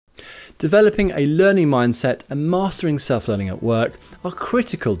Developing a learning mindset and mastering self-learning at work are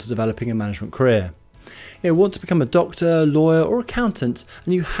critical to developing a management career. You want to become a doctor, lawyer or accountant,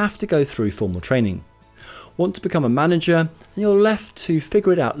 and you have to go through formal training. Want to become a manager, and you're left to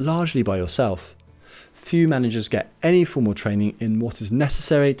figure it out largely by yourself. Few managers get any formal training in what is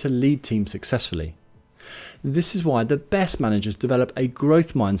necessary to lead teams successfully. This is why the best managers develop a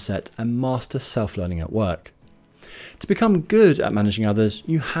growth mindset and master self-learning at work. To become good at managing others,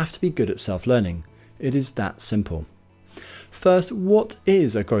 you have to be good at self-learning. It is that simple. First, what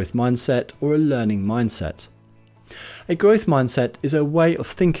is a growth mindset or a learning mindset? A growth mindset is a way of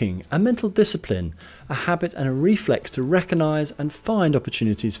thinking, a mental discipline, a habit and a reflex to recognise and find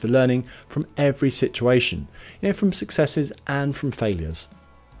opportunities for learning from every situation, from successes and from failures.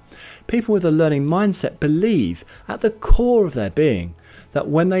 People with a learning mindset believe at the core of their being that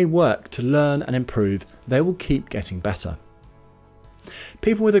when they work to learn and improve, they will keep getting better.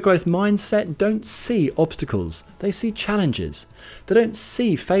 People with a growth mindset don't see obstacles, they see challenges. They don't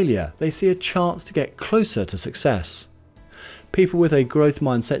see failure, they see a chance to get closer to success. People with a growth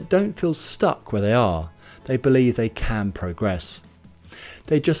mindset don't feel stuck where they are, they believe they can progress.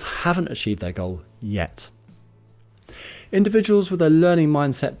 They just haven't achieved their goal yet. Individuals with a learning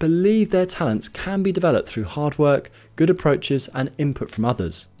mindset believe their talents can be developed through hard work, good approaches and input from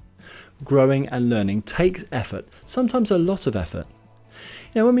others. Growing and learning takes effort, sometimes a lot of effort.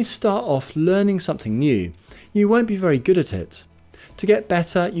 When we start off learning something new, you won't be very good at it. To get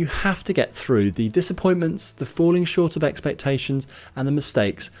better, you have to get through the disappointments, the falling short of expectations and the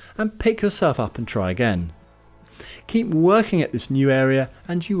mistakes, and pick yourself up and try again. Keep working at this new area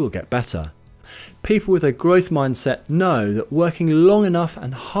and you will get better. People with a growth mindset know that working long enough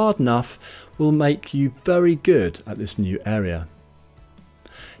and hard enough will make you very good at this new area.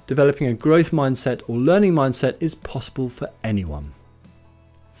 Developing a growth mindset or learning mindset is possible for anyone.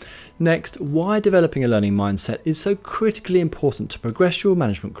 Next, why developing a learning mindset is so critically important to progress your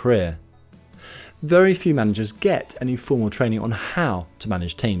management career. Very few managers get any formal training on how to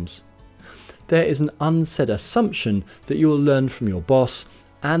manage teams. There is an unsaid assumption that you will learn from your boss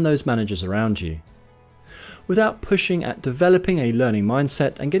and those managers around you. Without pushing at developing a learning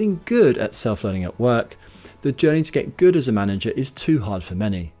mindset and getting good at self-learning at work, the journey to get good as a manager is too hard for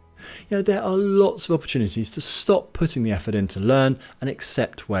many. There are lots of opportunities to stop putting the effort in to learn and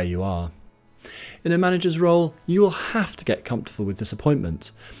accept where you are. In a manager's role, you will have to get comfortable with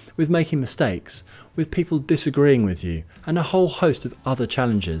disappointment, with making mistakes, with people disagreeing with you, and a whole host of other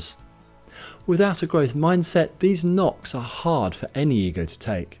challenges. Without a growth mindset, these knocks are hard for any ego to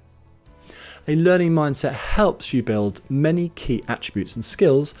take. A learning mindset helps you build many key attributes and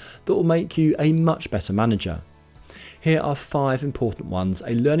skills that will make you a much better manager. Here are 5 important ones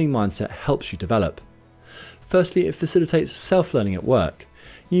a learning mindset helps you develop. Firstly, it facilitates self-learning at work.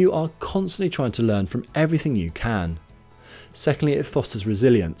 You are constantly trying to learn from everything you can. Secondly, it fosters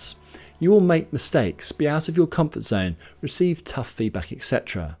resilience. You will make mistakes, be out of your comfort zone, receive tough feedback,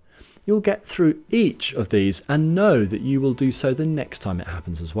 etc. You'll get through each of these and know that you will do so the next time it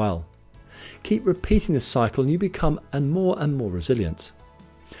happens as well. Keep repeating this cycle and you become more and more resilient.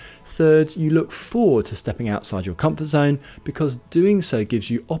 Third, you look forward to stepping outside your comfort zone because doing so gives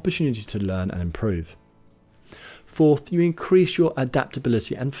you opportunity to learn and improve. Fourth, you increase your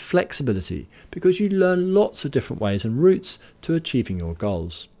adaptability and flexibility because you learn lots of different ways and routes to achieving your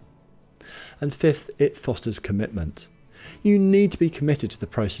goals. And fifth, it fosters commitment. You need to be committed to the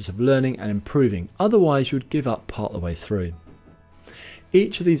process of learning and improving, otherwise you would give up part of the way through.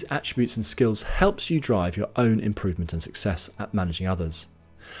 Each of these attributes and skills helps you drive your own improvement and success at managing others.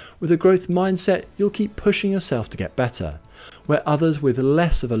 With a growth mindset, you'll keep pushing yourself to get better, where others with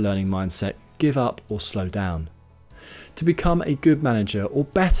less of a learning mindset give up or slow down. To become a good manager or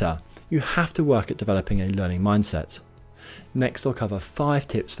better, you have to work at developing a learning mindset. Next, I'll cover 5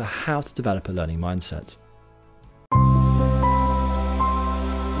 tips for how to develop a learning mindset.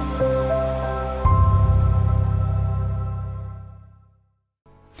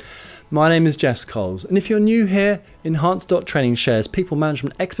 My name is Jess Coles, and if you're new here, Enhance.training shares people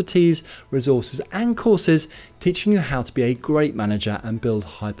management expertise, resources and courses teaching you how to be a great manager and build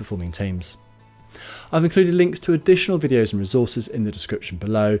high-performing teams. I've included links to additional videos and resources in the description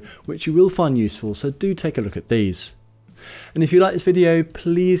below, which you will find useful, so do take a look at these. And if you like this video,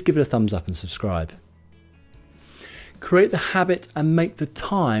 please give it a thumbs up and subscribe. Create the habit and make the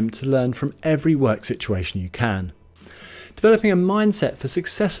time to learn from every work situation you can. Developing a mindset for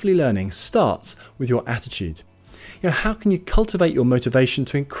successfully learning starts with your attitude. How can you cultivate your motivation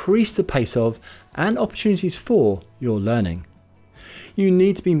to increase the pace of and opportunities for your learning? You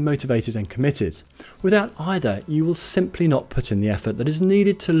need to be motivated and committed. Without either, you will simply not put in the effort that is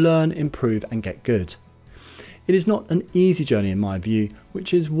needed to learn, improve and get good. It is not an easy journey in my view,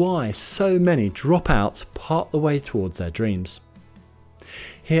 which is why so many drop out part the way towards their dreams.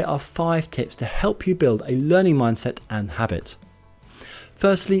 Here are 5 tips to help you build a learning mindset and habit.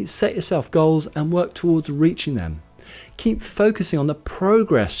 Firstly, set yourself goals and work towards reaching them. Keep focusing on the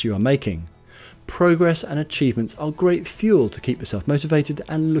progress you are making. Progress and achievements are great fuel to keep yourself motivated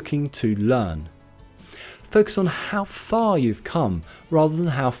and looking to learn. Focus on how far you've come rather than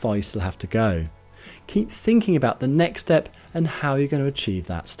how far you still have to go. Keep thinking about the next step and how you're going to achieve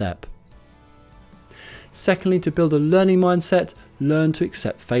that step. Secondly, to build a learning mindset, learn to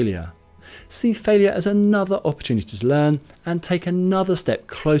accept failure. See failure as another opportunity to learn and take another step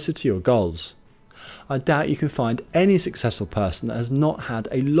closer to your goals. I doubt you can find any successful person that has not had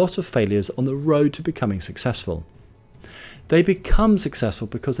a lot of failures on the road to becoming successful. They become successful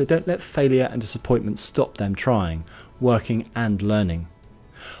because they don't let failure and disappointment stop them trying, working and learning.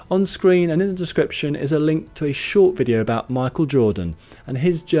 On screen and in the description is a link to a short video about Michael Jordan and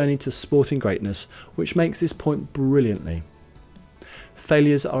his journey to sporting greatness, which makes this point brilliantly.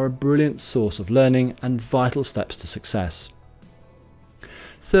 Failures are a brilliant source of learning and vital steps to success.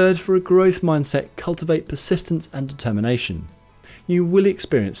 Third, for a growth mindset, cultivate persistence and determination. You will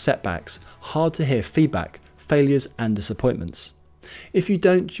experience setbacks, hard to hear feedback, failures and disappointments. If you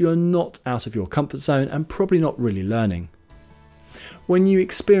don't, you are not out of your comfort zone and probably not really learning. When you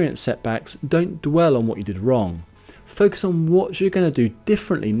experience setbacks, don't dwell on what you did wrong. Focus on what you're going to do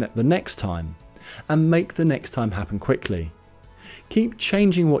differently the next time and make the next time happen quickly. Keep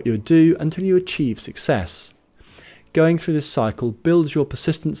changing what you do until you achieve success. Going through this cycle builds your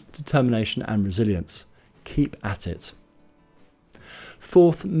persistence, determination and resilience. Keep at it.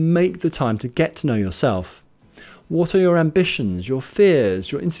 Fourth, make the time to get to know yourself. What are your ambitions, your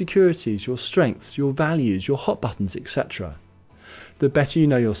fears, your insecurities, your strengths, your values, your hot buttons, etc. The better you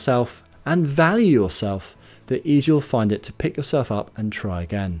know yourself and value yourself, the easier you'll find it to pick yourself up and try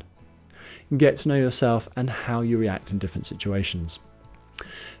again. Get to know yourself and how you react in different situations.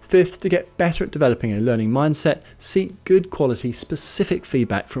 Fifth, to get better at developing a learning mindset, seek good quality specific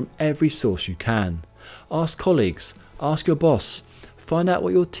feedback from every source you can. Ask colleagues, ask your boss, find out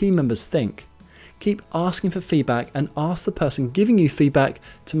what your team members think. Keep asking for feedback and ask the person giving you feedback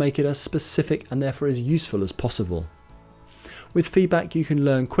to make it as specific and therefore as useful as possible. With feedback you can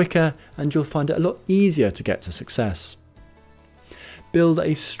learn quicker and you'll find it a lot easier to get to success. Build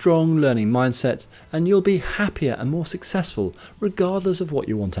a strong learning mindset and you'll be happier and more successful regardless of what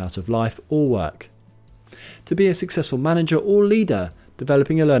you want out of life or work. To be a successful manager or leader,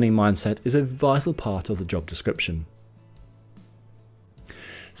 developing a learning mindset is a vital part of the job description.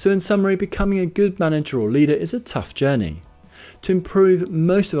 So in summary, becoming a good manager or leader is a tough journey. To improve,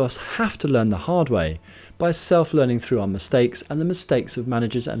 most of us have to learn the hard way by self-learning through our mistakes and the mistakes of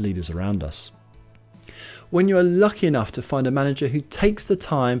managers and leaders around us. When you are lucky enough to find a manager who takes the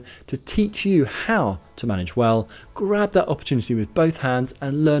time to teach you how to manage well, grab that opportunity with both hands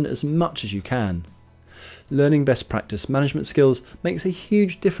and learn as much as you can. Learning best practice management skills makes a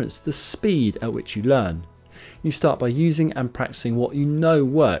huge difference to the speed at which you learn. You start by using and practicing what you know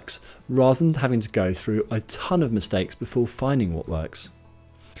works, rather than having to go through a ton of mistakes before finding what works.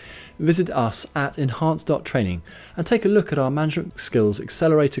 Visit us at Enhance.training and take a look at our Management Skills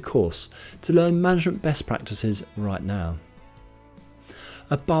Accelerator course to learn management best practices right now.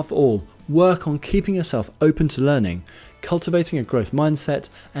 Above all, work on keeping yourself open to learning, cultivating a growth mindset,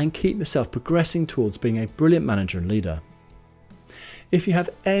 and keep yourself progressing towards being a brilliant manager and leader. If you have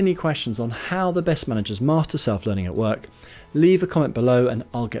any questions on how the best managers master self-learning at work, leave a comment below and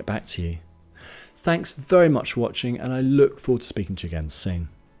I'll get back to you. Thanks very much for watching and I look forward to speaking to you again soon.